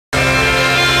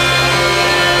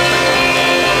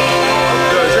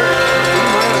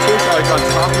on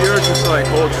top of yours, just like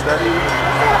hold steady.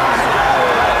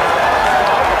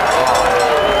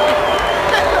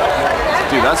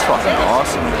 Dude, that's fucking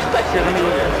awesome.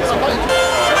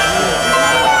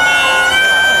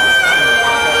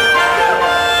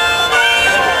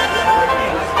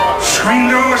 Screen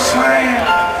door slam,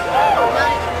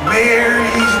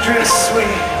 Mary's dressed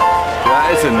sweet.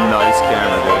 That is a nice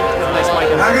camera, dude.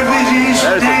 I could vision you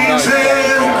dances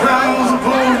across the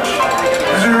porch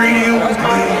as the radio would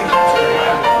play.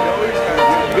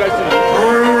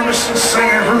 Or Mr.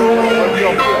 singing for the lonely.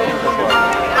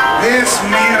 It's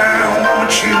me and I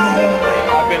want you home.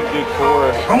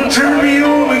 Don't turn me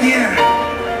on again.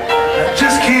 I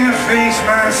just can't face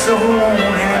my soul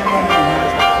anymore.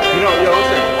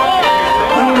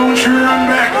 Oh, don't you run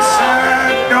back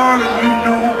inside, darling, you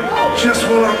know just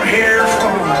what I'm here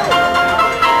for.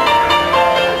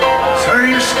 So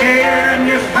you're scared and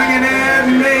you're thinking that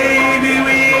maybe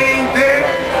we ain't there.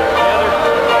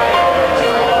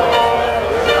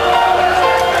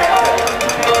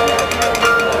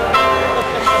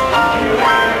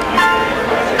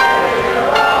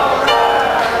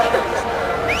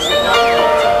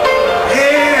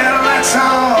 Yeah, that's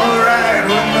all right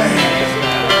with me.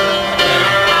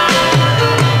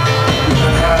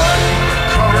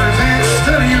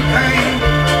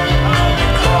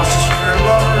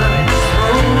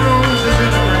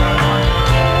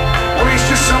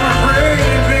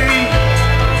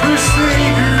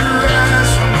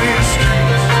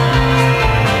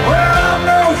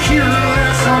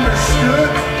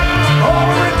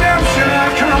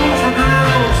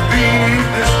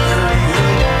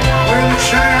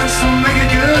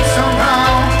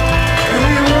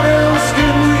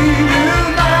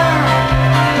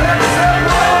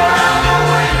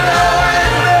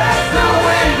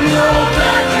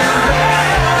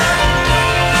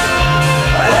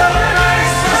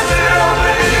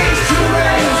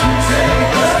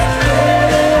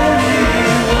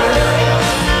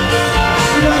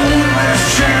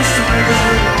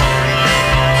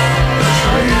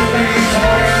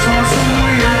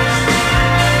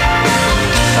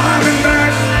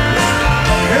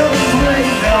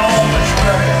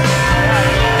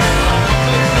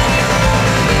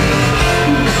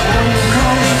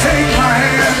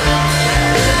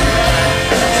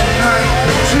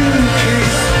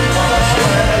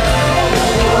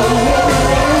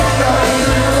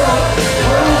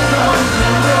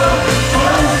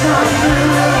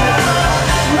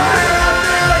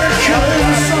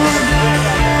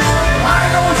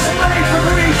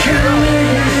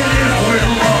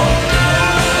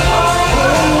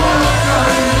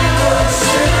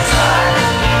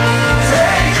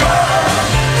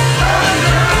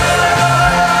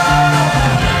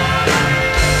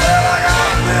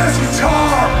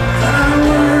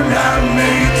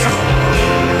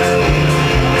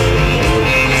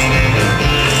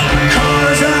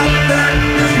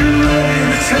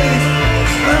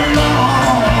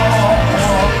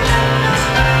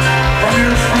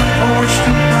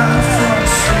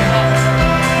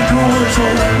 Doors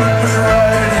open, but